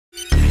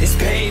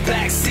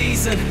Payback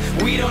season,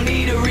 we don't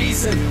need a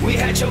reason. We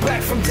had your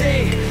back from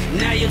day,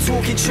 now you're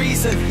talking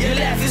treason. Your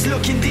laugh is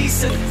looking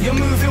decent, you're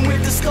moving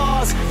with the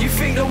stars. You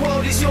think the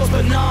world is yours,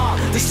 but nah,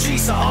 the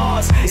streets are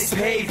ours. It's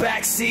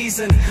payback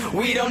season,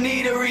 we don't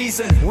need a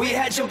reason. We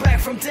had your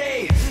back from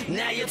day,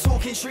 now you're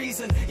talking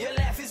treason. Your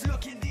laugh is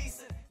looking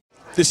decent.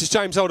 This is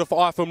James Elder for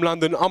iFILM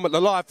London. I'm at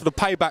the live for the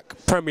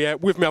Payback premiere.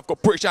 With me I've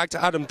got British actor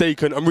Adam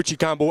Deacon and Richie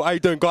Campbell. How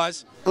you doing,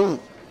 guys? I'm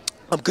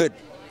good.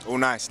 Oh,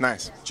 nice. Do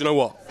you know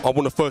what? I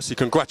want to firstly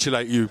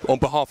congratulate you on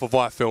behalf of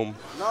iFILM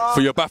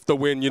for your BAFTA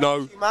win, you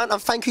know. Man, and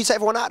thank you to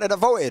everyone out there that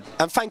voted.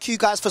 And thank you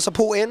guys for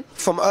supporting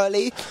from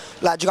early.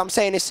 Like, do you know what I'm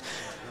saying?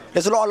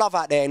 There's a lot of love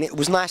out there, and it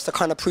was nice to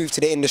kind of prove to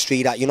the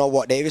industry that, you know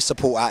what, there is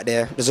support out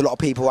there. There's a lot of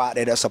people out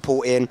there that are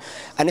supporting.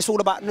 And it's all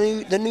about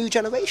the new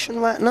generation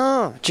right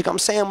now. Do you know what I'm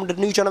saying? The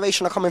new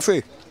generation are coming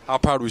through. How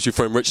proud was you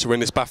for him, Rich, to win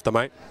this BAFTA,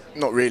 mate?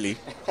 Not really.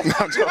 No,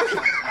 I'm joking.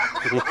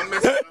 I'm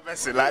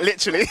messing, like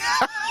literally.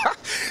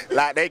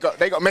 Like they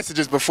got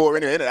messages before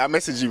anyway, innit? I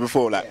messaged you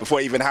before, like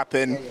before it even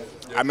happened.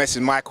 I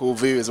messaged Michael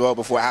Vu as well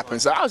before it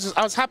happened. So I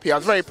was happy. I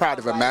was very proud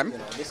of him, man.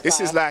 This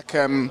is like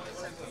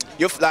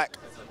you're like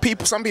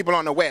some people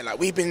aren't aware. Like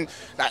we've been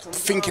like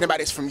thinking about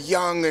this from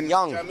young. You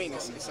know what I mean?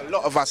 It's a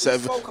lot of us that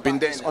have been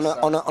doing this.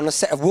 On a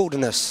set of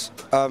Wilderness.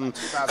 Can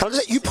I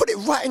just, you put it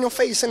right in your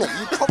face, innit?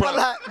 You proper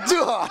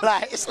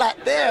like it's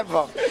like there,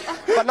 bro.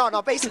 But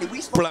no, basically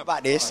we spoke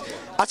about this.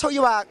 I told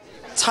you how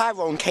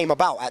Tyrone came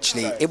about,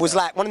 actually. It was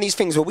like one of these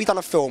things where we done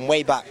a film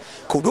way back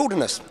called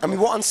Wilderness, and we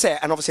were on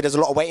set, and obviously there's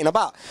a lot of waiting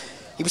about.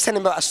 He was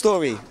telling me about a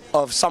story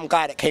of some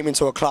guy that came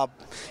into a club.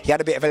 He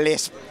had a bit of a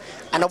lisp.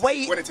 And the way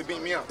he wanted to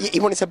beat me up. He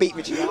wanted to beat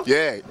Richie up?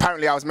 Yeah,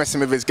 apparently I was messing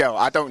with his girl.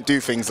 I don't do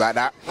things like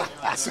that.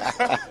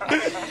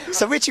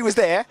 So Richie was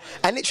there,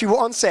 and literally we're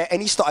on set,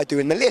 and he started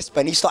doing the lisp,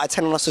 and he started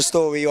telling us the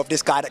story of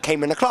this guy that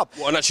came in the club.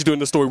 What, and actually doing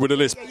the story with the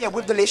lisp? Yeah,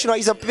 with the lisp. You know,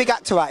 he's a big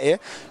actor out here.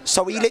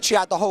 So he literally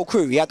had the whole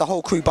crew. He had the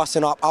whole crew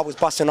busting up. I was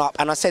busting up,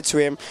 and I said to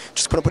him,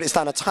 just gonna put this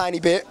down a tiny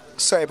bit.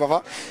 Sorry,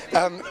 brother.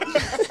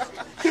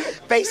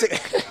 Basically,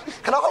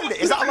 can I hold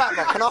it? Is that all right,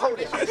 man? Can I hold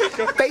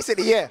it?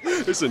 Basically, yeah.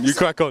 Listen, you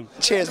crack on.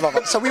 Cheers,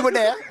 brother. So we were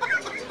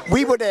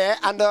there,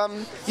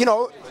 and you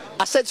know,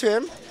 I said to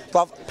him,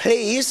 bruv,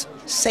 please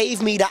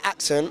save me that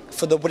accent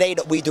for the day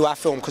that we do our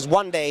film, because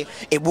one day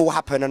it will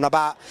happen, and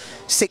about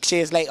 6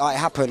 years later it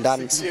happened,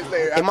 and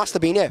it must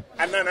have been here.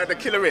 And no, the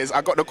killer is,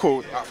 I got the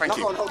call. Thank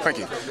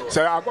you.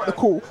 So I got the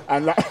call,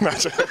 and like,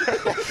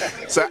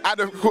 so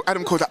Adam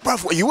called up,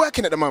 bruv, are you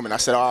working at the moment? I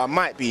said, oh, I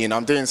might be,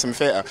 I'm doing some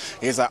theatre.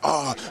 He's like,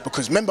 oh,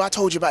 because remember I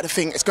told you about the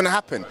thing, it's gonna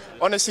happen.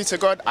 Honestly to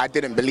God, I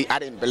didn't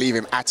believe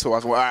him at all. I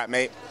was like, all right,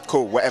 mate,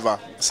 cool, whatever,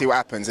 see what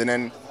happens, and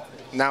then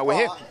now we're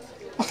here.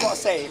 I've got to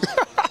say,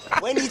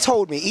 when he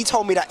told me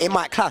that it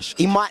might clash.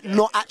 He might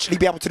not actually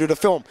be able to do the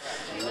film.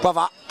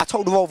 Brother, I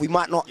told the world we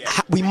might not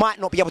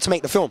be able to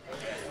make the film,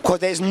 because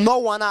there's no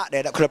one out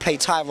there that could have played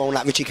Tyrone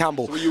like Richie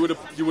Campbell. So you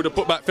would have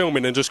put back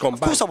filming and just gone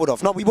back? Of course I would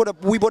have. No, we would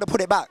have put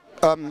it back.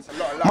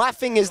 My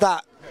thing is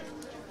that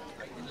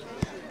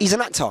he's an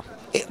actor.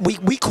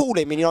 We call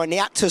him, you know, in the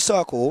actor's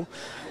circle.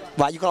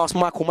 Right, you can ask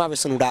Michael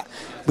Maris and all that.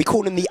 We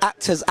call him the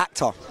actor's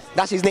actor.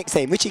 That's his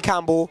nickname. Richie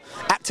Campbell,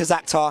 actor's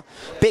actor,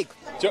 big.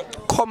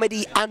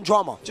 Comedy and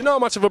drama. Do you know how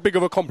much of a big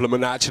of a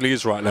compliment that actually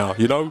is right now,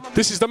 you know?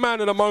 This is the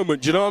man of the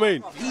moment, do you know what I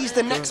mean? He's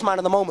the next man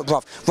of the moment,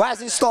 bruv.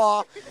 Rising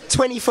Star,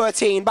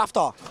 2013,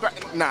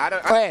 BAFTA. Nah,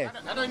 I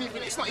don't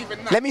even, it's not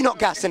even that. Let me not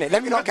gas, innit?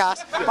 Let me not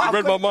gas. You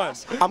read my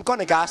mind. I'm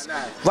gonna gas.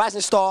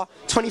 Rising Star,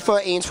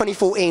 2013,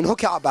 2014,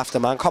 hook it up,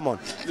 BAFTA, man, come on.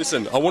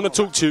 Listen, I want to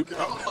talk to you.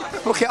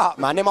 Hook it up,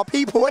 man, they're my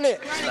people, innit?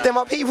 They're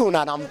my people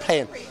now that I'm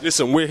playing.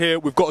 Listen, we're here,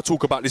 we've got to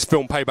talk about this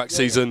film Payback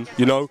season,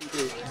 you know?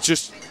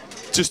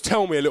 Just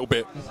tell me a little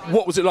bit,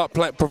 what was it like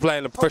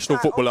playing a professional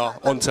footballer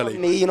on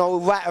telly? You know,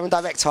 writer and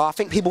director. I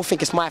think people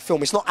think it's my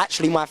film. It's not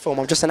actually my film.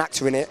 I'm just an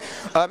actor in it.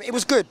 It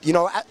was good, you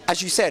know,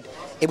 as you said.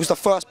 It was the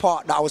first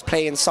part that I was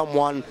playing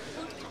someone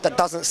that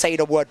doesn't say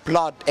the word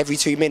blood every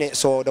 2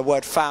 minutes or the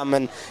word fam,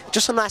 and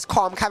just a nice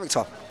calm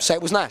character. So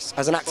it was nice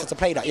as an actor to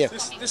play that, yeah.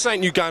 This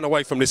ain't you going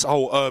away from this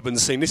whole urban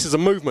scene. This is a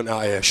movement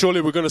out here.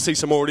 Surely we're going to see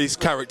some more of these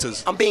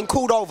characters. I'm being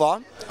called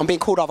over. I've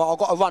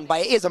got to run,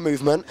 but it is a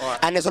movement,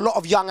 and there's a lot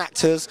of young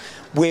actors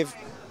with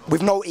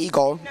no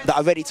ego that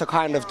are ready to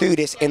kind of do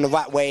this in the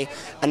right way,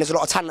 and there's a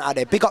lot of talent out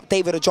there. Big up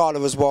David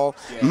Ajala as well,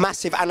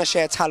 massive Anna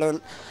Share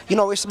talent. You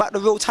know, it's about the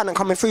real talent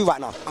coming through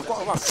right now. I've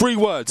got to run. 3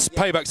 words,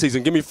 Payback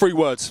season, give me 3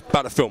 words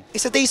about the film.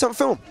 It's a decent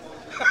film.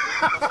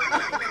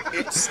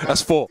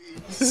 That's 4.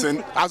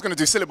 Listen, I was going to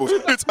do syllables.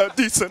 It's a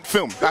decent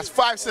film. That's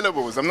 5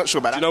 syllables. I'm not sure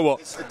about that. Do you know what?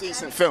 It's a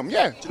decent film,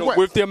 yeah. Do you know what?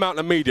 With the amount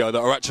of media that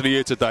are actually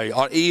here today,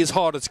 he is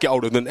harder to get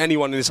hold of than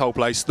anyone in this whole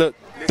place. The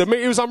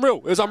media was unreal.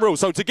 It was unreal.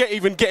 So to get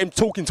him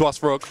talking to us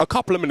for a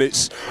couple of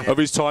minutes of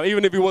his time,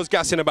 even if he was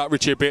gassing about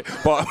Richie a bit,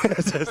 but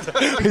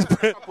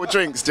a couple of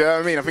drinks. Do you know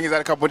what I mean? I think he's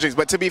had a couple of drinks.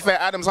 But to be fair,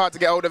 Adam's hard to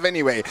get hold of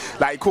anyway.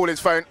 Like, he called his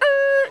phone.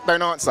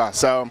 Don't answer.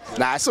 So,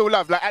 nah, it's all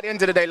love. Like, at the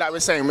end of the day, like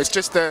we're saying,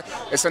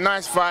 it's a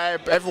nice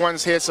vibe.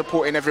 Everyone's here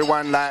supporting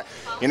everyone. Like,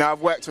 you know,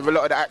 I've worked with a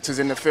lot of the actors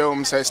in the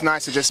film, so it's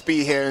nice to just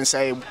be here and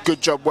say,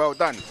 good job, well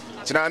done.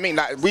 you know what I mean?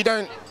 Like, we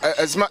don't,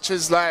 as much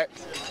as like,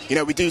 you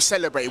know, we do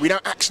celebrate, we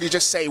don't actually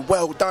just say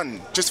well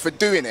done just for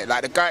doing it.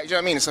 Like the guy, do you know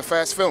what I mean? It's the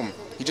first film.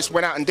 He just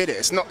went out and did it.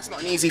 It's not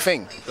an easy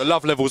thing. The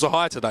love levels are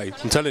high today,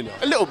 I'm telling you.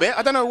 A little bit,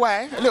 I don't know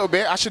why, a little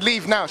bit. I should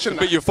leave now,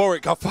 shouldn't A bit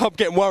euphoric, I'm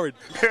getting worried.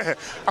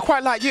 I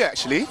quite like you,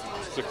 actually.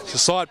 It's a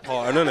side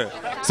part, isn't it?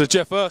 It's the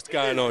Jeff Hurst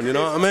going on, you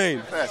know what I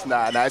mean?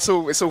 Nah, it's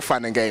all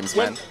fun and games,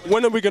 man.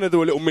 When are we going to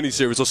do a little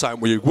mini-series or something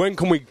with you? When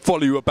can we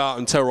follow you about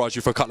and terrorise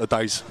you for a couple of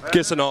days? Give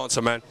us an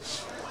answer, man.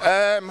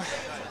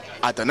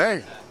 I don't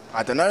know.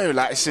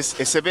 Like,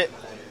 it's a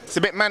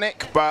bit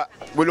manic, but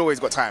we've always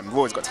got time. We've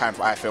always got time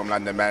for iFILM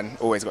London, man.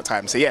 Always got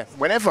time. So yeah,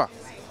 whenever.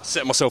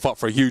 Set myself up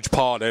for a huge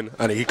part then,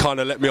 and he kind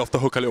of let me off the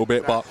hook a little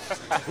bit, but...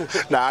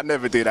 Nah, I'd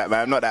never do that,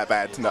 man. Not that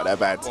bad.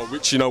 Well,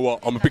 Rich, you know what?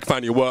 I'm a big fan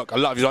of your work. I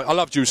love you. I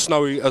loved you,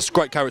 Snowy. It's a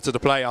great character to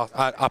play. I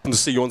happened to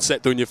see you on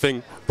set doing your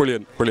thing.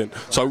 Brilliant.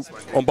 So,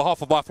 on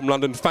behalf of iFILM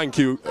London, thank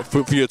you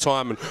for your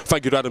time, and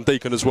thank you to Adam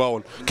Deacon as well,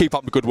 and keep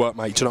up the good work,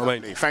 mate. Do you know what I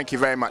mean? Thank you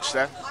very much,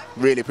 sir.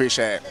 Really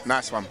appreciate it.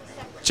 Nice one.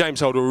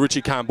 James Holder,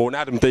 Richie Campbell, and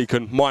Adam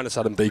Deacon, minus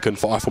Adam Deacon,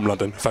 for iFILM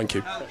London. Thank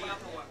you.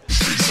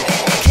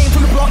 Came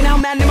from the block, now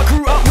man, them I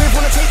grew up with.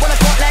 Wanna take what I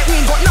got, like we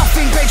ain't got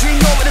nothing. Bedroom,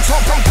 over the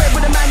top, broke bread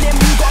with a man, them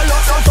you got a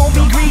lot, so don't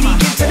be greedy.